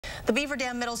The Beaver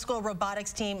Dam Middle School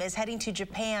robotics team is heading to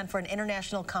Japan for an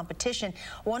international competition,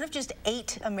 one of just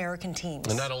 8 American teams.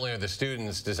 And not only are the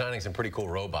students designing some pretty cool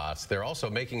robots, they're also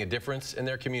making a difference in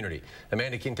their community.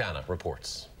 Amanda Quintana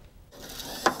reports.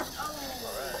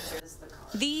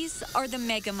 These are the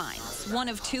Mega Minds, one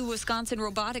of 2 Wisconsin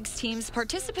robotics teams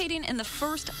participating in the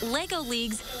first LEGO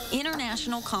League's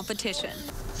international competition.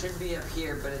 Should be up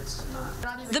here, but it's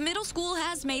not. The middle school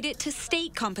has made it to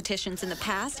state competitions in the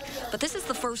past, but this is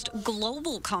the first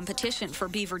global competition for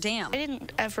Beaver Dam. I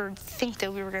didn't ever think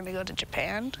that we were going to go to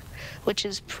Japan, which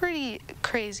is pretty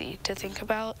crazy to think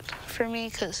about for me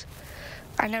because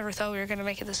I never thought we were going to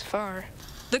make it this far.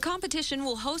 The competition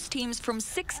will host teams from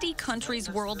 60 countries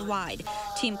worldwide.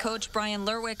 Team coach Brian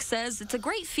Lerwick says it's a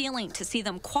great feeling to see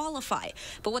them qualify,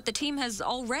 but what the team has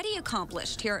already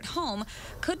accomplished here at home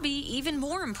could be even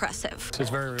more impressive. It's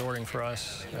very rewarding for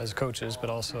us as coaches, but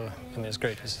also, it's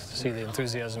great to see the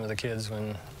enthusiasm of the kids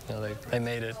when they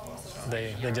made it.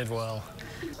 They did well.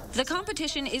 The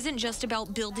competition isn't just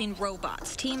about building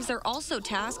robots. Teams are also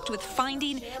tasked with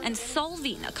finding and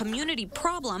solving a community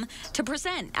problem to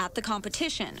present at the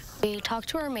competition. We talked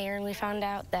to our mayor and we found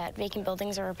out that vacant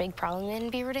buildings are a big problem in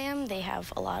Beaver Dam. They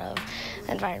have a lot of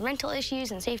environmental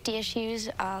issues and safety issues,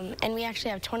 and we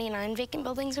actually have 29 vacant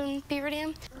buildings in Beaver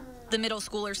Dam. The middle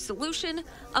schooler's solution,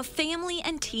 a family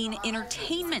and teen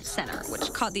entertainment center,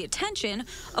 which caught the attention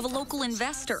of a local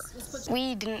investor.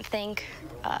 We didn't think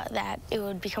that it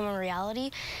would become a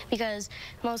reality because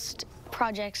most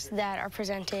projects that are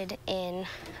presented in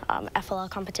FLL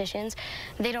competitions,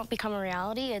 they don't become a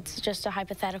reality. It's just a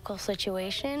hypothetical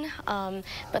situation.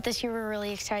 But this year we're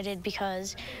really excited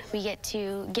because we get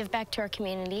to give back to our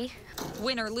community.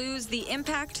 Win or lose, the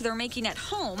impact they're making at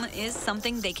home is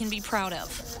something they can be proud of.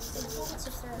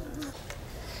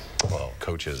 Well,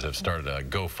 coaches have started a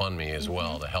GoFundMe as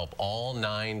well to help all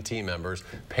 9 team members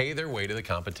pay their way to the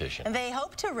competition. And they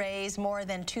hope to raise more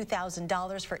than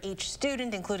 $2,000 for each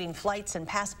student, including flights and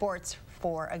passports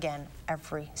for, again,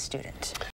 every student.